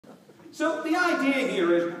So the idea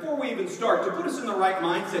here is, before we even start, to put us in the right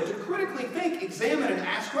mindset, to critically think, examine, and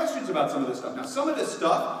ask questions about some of this stuff. Now, some of this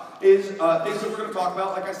stuff is things that we're going to talk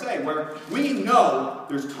about, like I say, where we know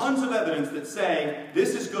there's tons of evidence that say,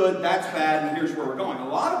 this is good, that's bad, and here's where we're going. A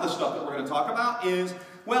lot of the stuff that we're going to talk about is,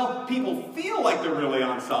 well, people feel like they're really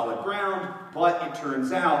on solid ground, but it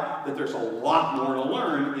turns out that there's a lot more to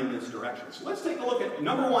learn in this direction. So let's take a look at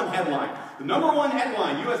number one headline. The number one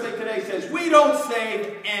headline, USA Today, says, we don't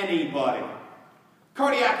save anybody.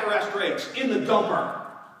 Cardiac arrest rates in the dumper.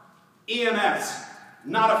 EMS,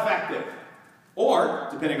 not effective. Or,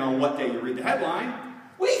 depending on what day you read the headline,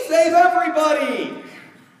 we save everybody.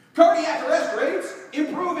 Cardiac arrest rates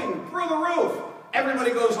improving through the roof.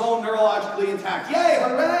 Everybody goes home neurologically intact. Yay,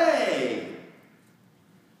 hooray!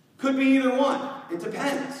 Could be either one. It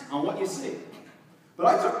depends on what you see. But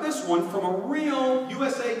I took this one from a real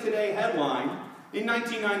USA Today headline in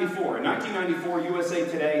 1994. In 1994,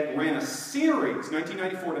 USA Today ran a series,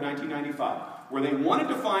 1994 to 1995, where they wanted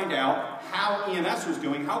to find out how EMS was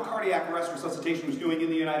doing, how cardiac arrest resuscitation was doing in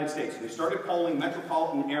the United States. They started polling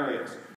metropolitan areas.